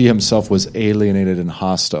only, he himself was alienated and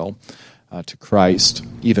hostile to Christ,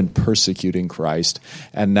 even persecuting Christ,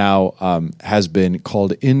 and now has been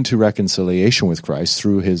called into reconciliation with Christ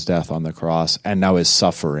through his death on the cross, and now is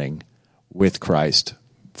suffering with Christ,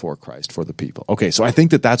 for the people. Okay, so I think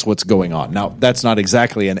that that's what's going on. Now, that's not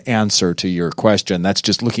exactly an answer to your question. That's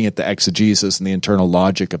just looking at the exegesis and the internal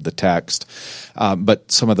logic of the text. But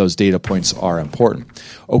some of those data points are important.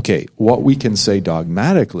 Okay, what we can say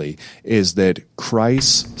dogmatically is that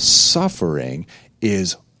Christ's suffering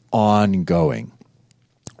is ongoing.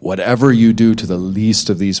 Whatever you do to the least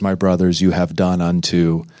of these, my brothers, you have done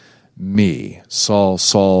unto me. Saul,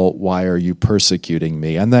 Saul, why are you persecuting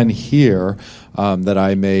me? And then here, that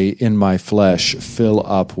I may in my flesh fill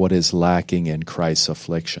up what is lacking in Christ's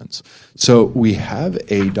afflictions. So we have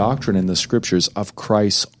a doctrine in the scriptures of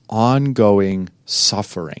Christ's ongoing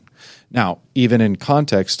suffering. Now, even in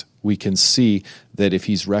context, we can see that if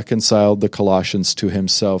he's reconciled the Colossians to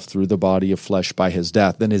himself through the body of flesh by his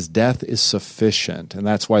death, then his death is sufficient. And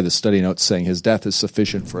that's why the study note's saying his death is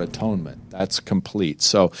sufficient for atonement. That's complete.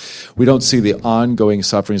 So we don't see the ongoing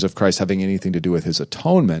sufferings of Christ having anything to do with his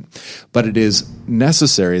atonement, but it is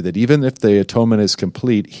necessary that even if the atonement is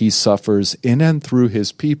complete, he suffers in and through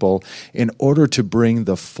his people in order to bring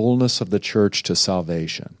the fullness of the church to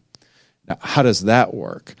salvation. Now, how does that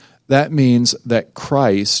work? That means that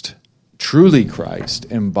Christ, truly Christ,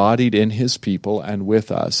 embodied in his people and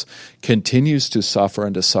with us, continues to suffer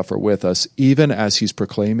and to suffer with us, even as he's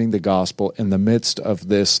proclaiming the gospel in the midst of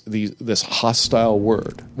this hostile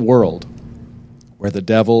world, where the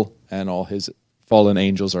devil and all his fallen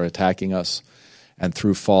angels are attacking us, and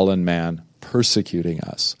through fallen man persecuting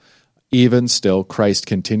us. Even still, Christ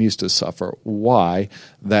continues to suffer. Why?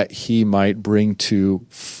 That he might bring to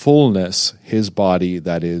fullness his body,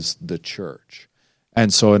 that is the church.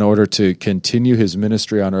 And so in order to continue his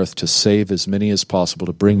ministry on earth, to save as many as possible,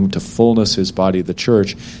 to bring to fullness his body, the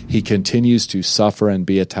church, he continues to suffer and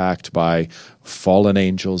be attacked by fallen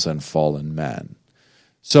angels and fallen men.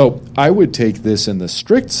 So I would take this in the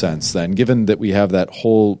strict sense then, given that we have that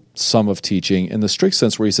whole sum of teaching, in the strict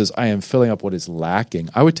sense where he says, I am filling up what is lacking,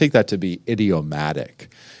 I would take that to be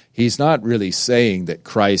idiomatic. He's not really saying that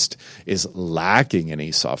Christ is lacking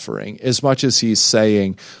any suffering, as much as he's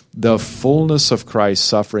saying the fullness of Christ's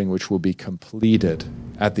suffering, which will be completed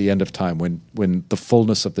at the end of time, when the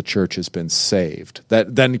fullness of the church has been saved,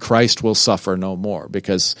 that then Christ will suffer no more,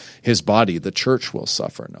 because his body, the church, will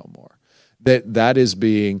suffer no more. That is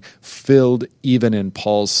being filled even in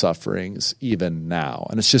Paul's sufferings, even now.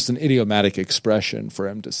 And it's just an idiomatic expression for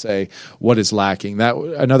him to say what is lacking.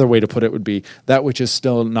 Another way to put it would be that which is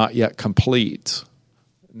still not yet complete.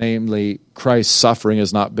 Namely, Christ's suffering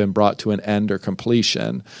has not been brought to an end or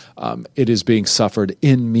completion. It is being suffered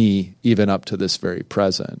in me even up to this very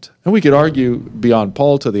present. And we could argue beyond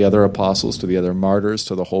Paul to the other apostles, to the other martyrs,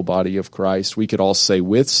 to the whole body of Christ. We could all say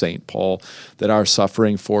with St. Paul that our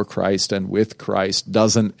suffering for Christ and with Christ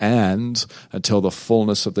doesn't end until the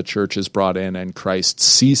fullness of the church is brought in and Christ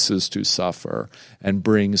ceases to suffer and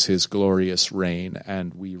brings his glorious reign,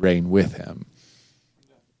 and we reign with him.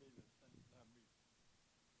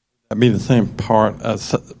 That'd be the same part of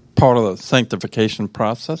the sanctification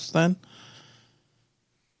process then?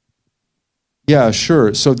 Yeah,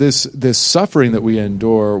 sure. So this suffering that we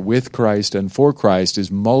endure with Christ and for Christ is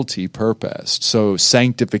multi-purposed. So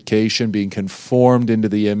sanctification, being conformed into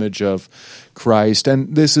the image of Christ.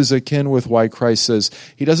 And this is akin with why Christ says,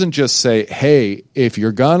 he doesn't just say, hey, if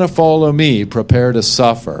you're going to follow me, prepare to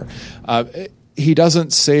suffer. He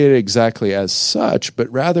doesn't say it exactly as such, but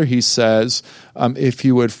rather he says, if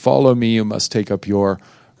you would follow me, you must take up your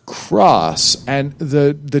cross. And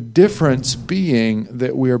the difference being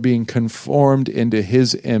that we are being conformed into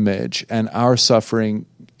his image, and our suffering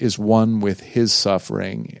is one with his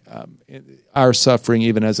suffering. Our suffering,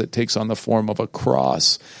 even as it takes on the form of a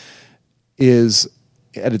cross, is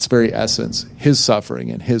at its very essence his suffering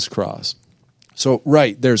and his cross. So,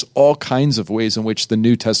 right, there's all kinds of ways in which the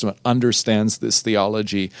New Testament understands this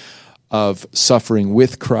theology of suffering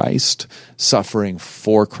with Christ, suffering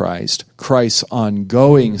for Christ, Christ's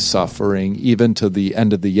ongoing suffering even to the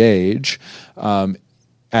end of the age,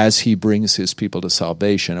 as he brings his people to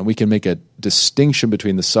salvation. And we can make a distinction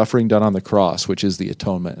between the suffering done on the cross, which is the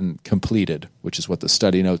atonement, and completed, which is what the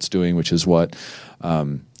study note's doing, which is what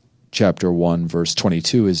chapter 1, verse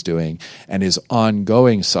 22 is doing, and his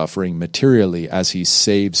ongoing suffering materially as he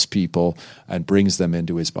saves people and brings them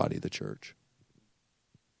into his body, the church.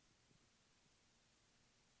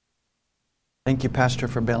 Thank you, Pastor,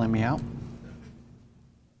 for bailing me out.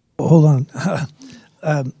 Hold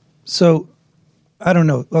on. So, I don't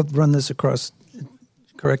know. I'll run this across.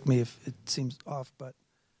 Correct me if it seems off, but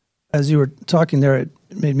as you were talking there, it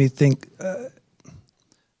made me think the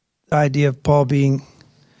idea of Paul being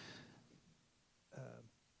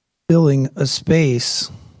filling a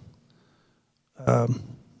space,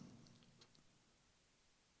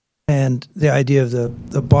 and the idea of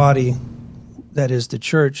the body, that is the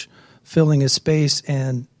church, filling a space,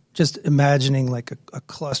 and just imagining like a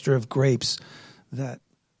cluster of grapes that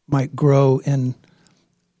might grow in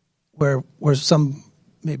where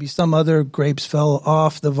maybe some other grapes fell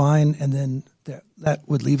off the vine, and then that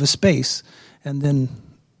would leave a space. And then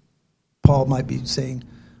Paul might be saying,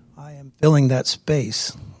 I am filling that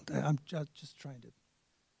space. I'm just trying to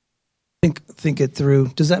think it through.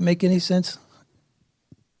 Does that make any sense?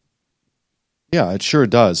 Yeah, it sure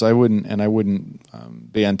does. I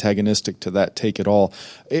wouldn't be antagonistic to that take at all.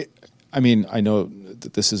 I know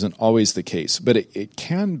that this isn't always the case, but it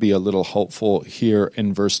can be a little helpful here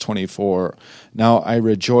in verse 24. Now I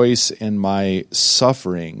rejoice in my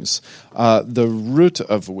sufferings, the root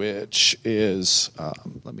of which is,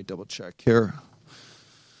 let me double check here.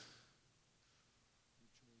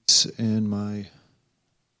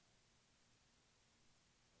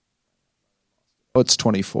 It's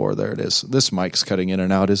 24. There it is. This mic's cutting in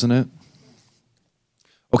and out, isn't it?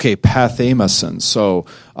 Okay, pathemason, so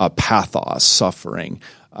pathos, suffering.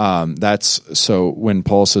 So when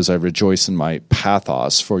Paul says, I rejoice in my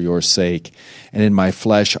pathos for your sake, and in my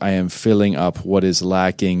flesh I am filling up what is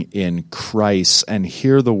lacking in Christ. And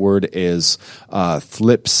here the word is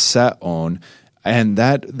thlipseon, and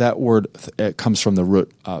that word comes from the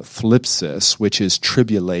root thlipsis, which is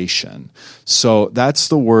tribulation. So that's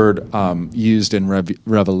the word used in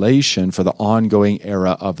Revelation for the ongoing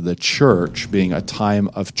era of the church being a time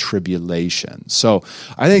of tribulation. So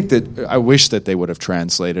I wish that they would have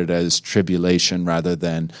translated it as tribulation rather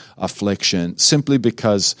than affliction, simply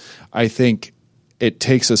because I think it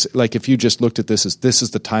takes us, like if you just looked at this as this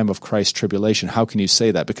is the time of Christ's tribulation, how can you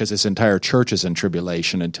say that? Because his entire church is in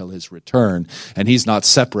tribulation until his return, and he's not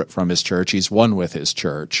separate from his church, he's one with his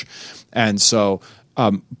church. And so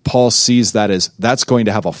Paul sees that as that's going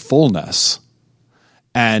to have a fullness,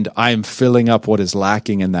 and I'm filling up what is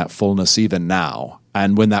lacking in that fullness even now.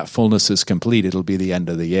 And when that fullness is complete, it'll be the end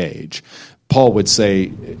of the age. Paul would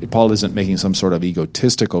say, Paul isn't making some sort of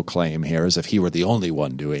egotistical claim here as if he were the only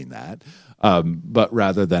one doing that. But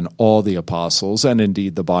rather than all the apostles and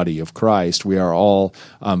indeed the body of Christ, we are all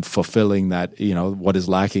fulfilling that, what is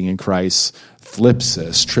lacking in Christ,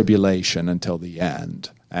 thlipsis, tribulation until the end.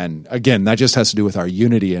 And again, that just has to do with our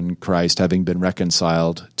unity in Christ, having been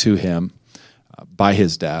reconciled to him by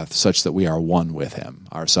his death, such that we are one with him.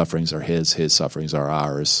 Our sufferings are his sufferings are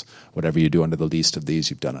ours. Whatever you do unto the least of these,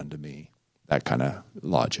 you've done unto me. That kind of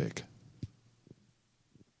logic.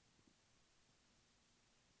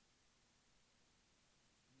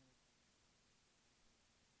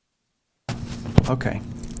 Okay.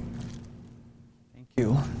 Thank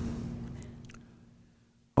you.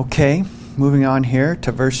 Okay, moving on here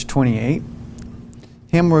to verse 28.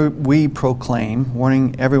 Him we proclaim,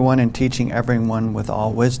 warning everyone and teaching everyone with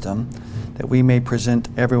all wisdom, that we may present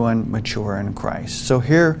everyone mature in Christ. So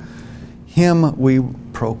here, him we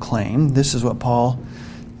proclaim. This is what Paul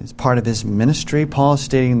is part of his ministry. Paul is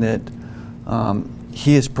stating that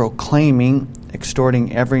he is proclaiming,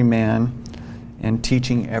 exhorting every man, and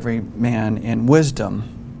teaching every man in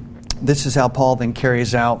wisdom. This is how Paul then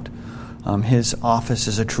carries out his office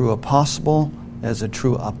as a true apostle.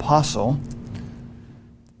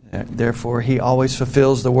 Therefore, he always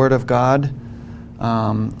fulfills the word of God,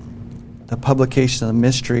 the publication of the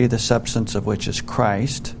mystery, the substance of which is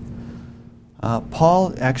Christ.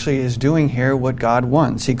 Paul actually is doing here what God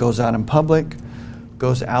wants. He goes out in public,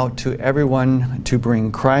 goes out to everyone to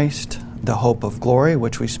bring Christ, the hope of glory,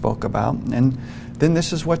 which we spoke about. And then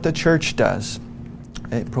this is what the church does.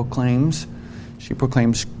 She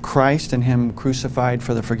proclaims Christ and him crucified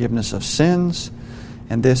for the forgiveness of sins.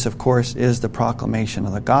 And this, of course, is the proclamation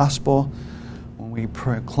of the gospel. When we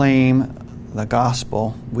proclaim the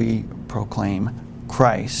gospel, we proclaim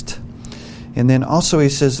Christ. And then also he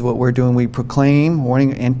says what we're doing, we proclaim,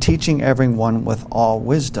 warning, and teaching everyone with all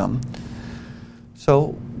wisdom. So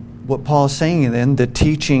what Paul is saying then, the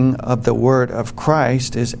teaching of the word of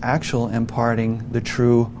Christ is actual imparting the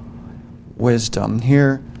true wisdom.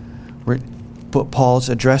 Here, what Paul's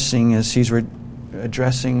addressing is he's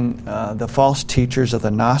addressing the false teachers of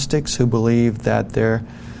the Gnostics who believed that there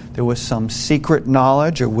was some secret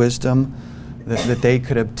knowledge or wisdom that they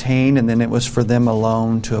could obtain, and then it was for them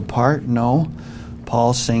alone to impart. No,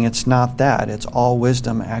 Paul's saying it's not that. It's all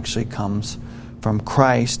wisdom actually comes from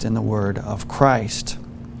Christ and the word of Christ.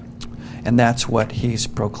 And that's what he's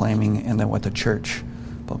proclaiming and then what the church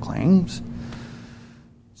proclaims.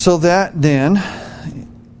 So that then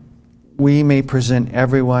we may present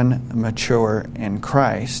everyone mature in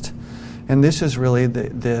Christ. And this is really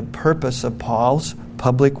the purpose of Paul's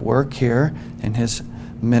public work here in his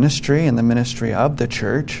ministry and the ministry of the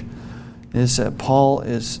church, is that Paul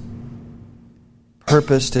is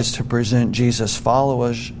purposed is to present Jesus'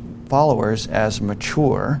 followers as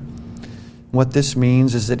mature. What this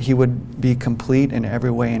means is that he would be complete in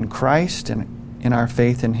every way in Christ and in our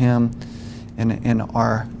faith in him and in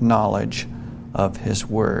our knowledge of his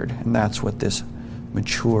word. And that's what this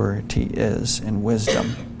maturity is in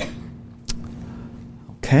wisdom.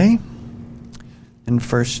 Okay. In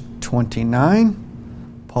verse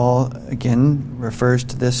 29, Paul again refers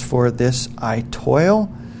to this, for this I toil,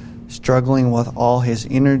 struggling with all his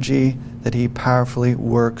energy that he powerfully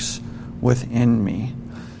works within me.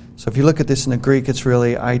 So if you look at this in the Greek, it's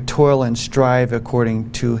really, I toil and strive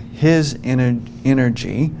according to his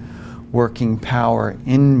energy, working power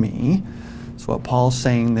in me. So what Paul's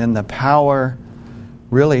saying then, the power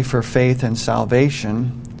really for faith and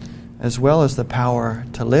salvation, as well as the power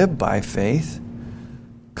to live by faith,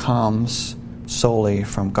 comes solely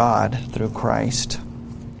from God through Christ.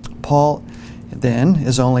 Paul then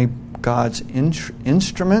is only God's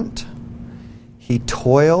instrument. He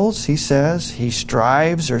toils, he says, he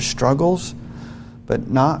strives or struggles, but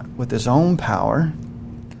not with his own power.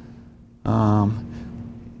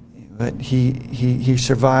 But he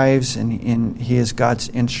survives, and he is God's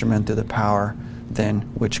instrument through the power then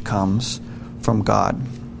which comes from God.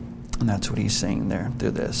 And that's what he's saying there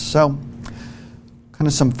through this. So, kind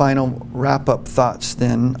of some final wrap-up thoughts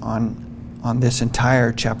then on this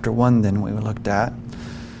entire chapter 1 then we looked at.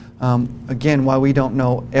 Again, while we don't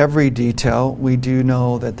know every detail, we do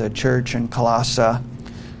know that the church in Colossae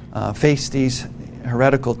faced these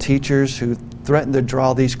heretical teachers who threatened to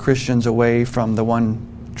draw these Christians away from the one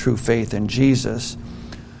true faith in Jesus.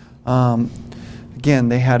 Again,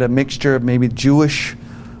 they had a mixture of maybe Jewish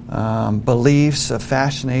beliefs, a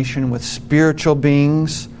fascination with spiritual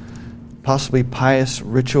beings, possibly pious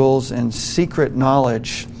rituals, and secret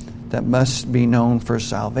knowledge that must be known for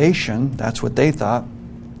salvation. That's what they thought.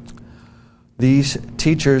 These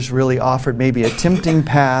teachers really offered maybe a tempting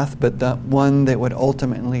path, but the one that would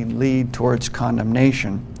ultimately lead towards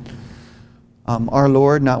condemnation. Our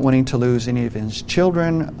Lord, not wanting to lose any of his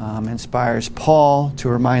children, inspires Paul to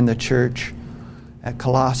remind the church at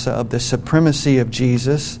Colossae of the supremacy of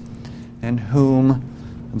Jesus, in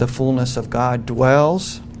whom the fullness of God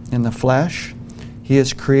dwells in the flesh. He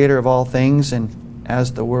is creator of all things, and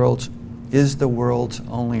is the world's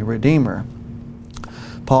only Redeemer.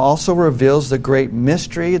 Paul also reveals the great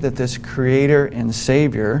mystery that this Creator and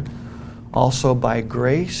Savior also by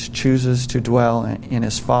grace chooses to dwell in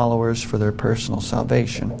his followers for their personal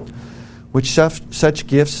salvation. Which such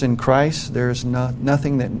gifts in Christ, there is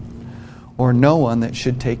nothing that or no one that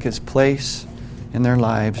should take his place in their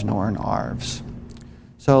lives nor in ours.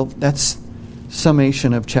 So that's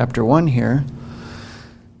summation of chapter 1 here.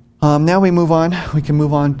 Now we move on. We can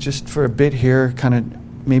move on just for a bit here, kind of.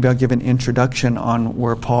 Maybe I'll give an introduction on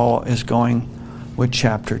where Paul is going with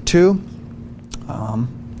chapter 2.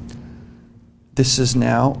 This is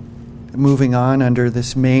now moving on under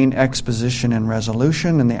this main exposition and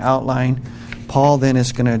resolution and the outline. Paul then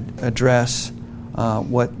is going to address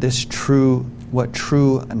what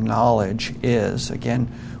true knowledge is. Again,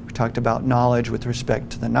 we talked about knowledge with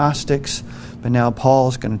respect to the Gnostics, but now Paul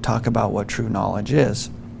is going to talk about what true knowledge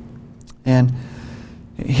is. And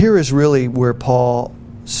here is really where Paul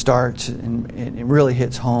starts, and it really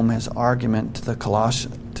hits home his argument to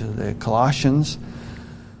the Colossians.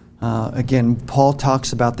 Again, Paul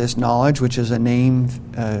talks about this knowledge, which is a name,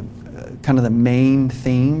 kind of the main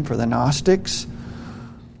theme for the Gnostics.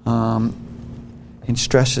 He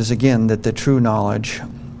stresses again that the true knowledge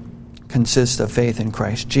consists of faith in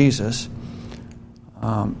Christ Jesus.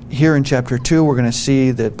 Here in chapter 2, we're going to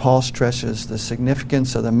see that Paul stresses the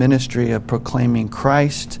significance of the ministry of proclaiming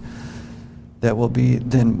Christ that will be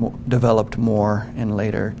then developed more in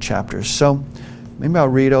later chapters. So maybe I'll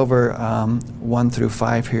read over 1 through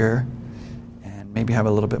 5 here and maybe have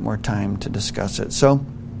a little bit more time to discuss it. So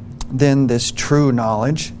then this true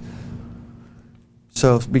knowledge.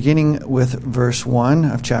 So beginning with verse 1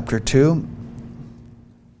 of chapter 2.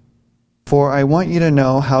 For I want you to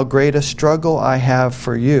know how great a struggle I have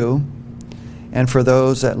for you, and for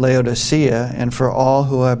those at Laodicea, and for all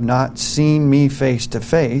who have not seen me face to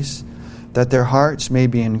face, that their hearts may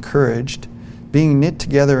be encouraged, being knit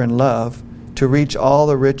together in love, to reach all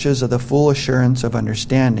the riches of the full assurance of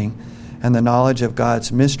understanding, and the knowledge of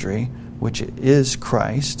God's mystery, which is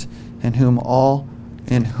Christ, in whom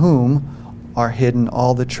are hidden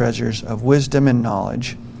all the treasures of wisdom and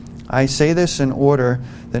knowledge. I say this in order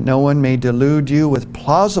that no one may delude you with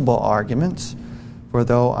plausible arguments. For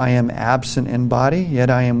though I am absent in body, yet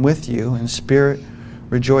I am with you in spirit,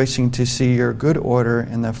 rejoicing to see your good order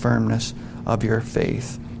and the firmness of your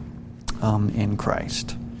faith in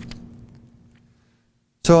Christ.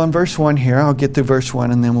 So in verse 1 here, I'll get through verse 1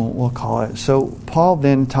 and then we'll call it. So Paul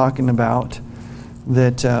then talking about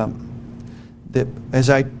that as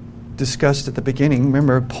I discussed at the beginning,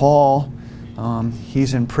 remember Paul,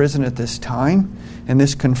 he's in prison at this time, and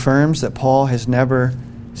this confirms that Paul has never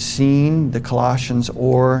seen the Colossians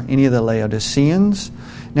or any of the Laodiceans.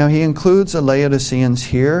 Now he includes the Laodiceans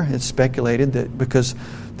here. It's speculated that because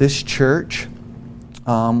this church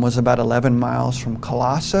was about 11 miles from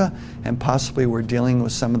Colossae, and possibly were dealing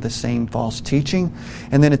with some of the same false teaching.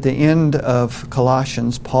 And then at the end of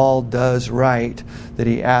Colossians, Paul does write that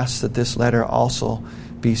he asks that this letter also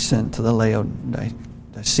be sent to the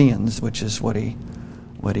Laodiceans, which is what he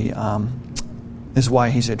is why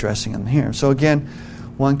he's addressing them here. So again,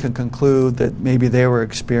 one can conclude that maybe they were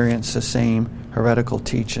experiencing the same heretical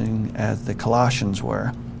teaching as the Colossians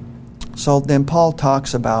were. So then Paul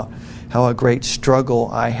talks about how a great struggle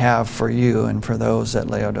I have for you and for those at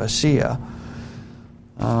Laodicea.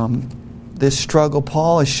 This struggle,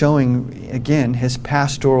 Paul is showing, again, his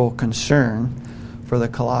pastoral concern for the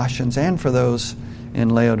Colossians and for those in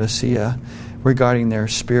Laodicea regarding their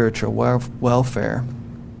spiritual welfare.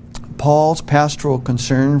 Paul's pastoral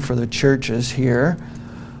concern for the churches here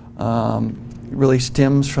really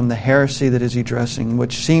stems from the heresy that is addressing,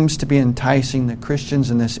 which seems to be enticing the Christians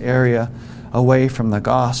in this area away from the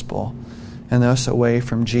gospel, and thus away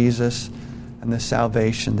from Jesus and the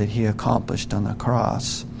salvation that he accomplished on the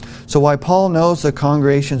cross. So while Paul knows the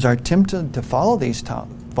congregations are tempted to follow these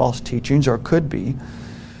false teachings, or could be,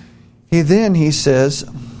 he says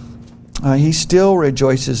he still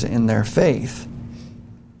rejoices in their faith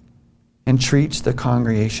and treats the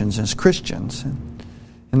congregations as Christians.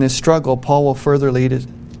 In this struggle, Paul will further lead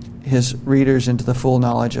his readers into the full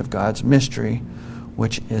knowledge of God's mystery,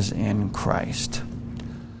 which is in Christ.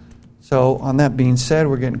 So on that being said,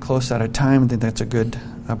 we're getting close out of time. I think that's a good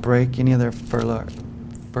break. Any other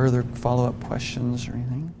further follow-up questions or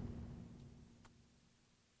anything?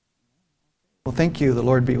 Well, thank you. The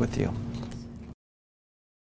Lord be with you.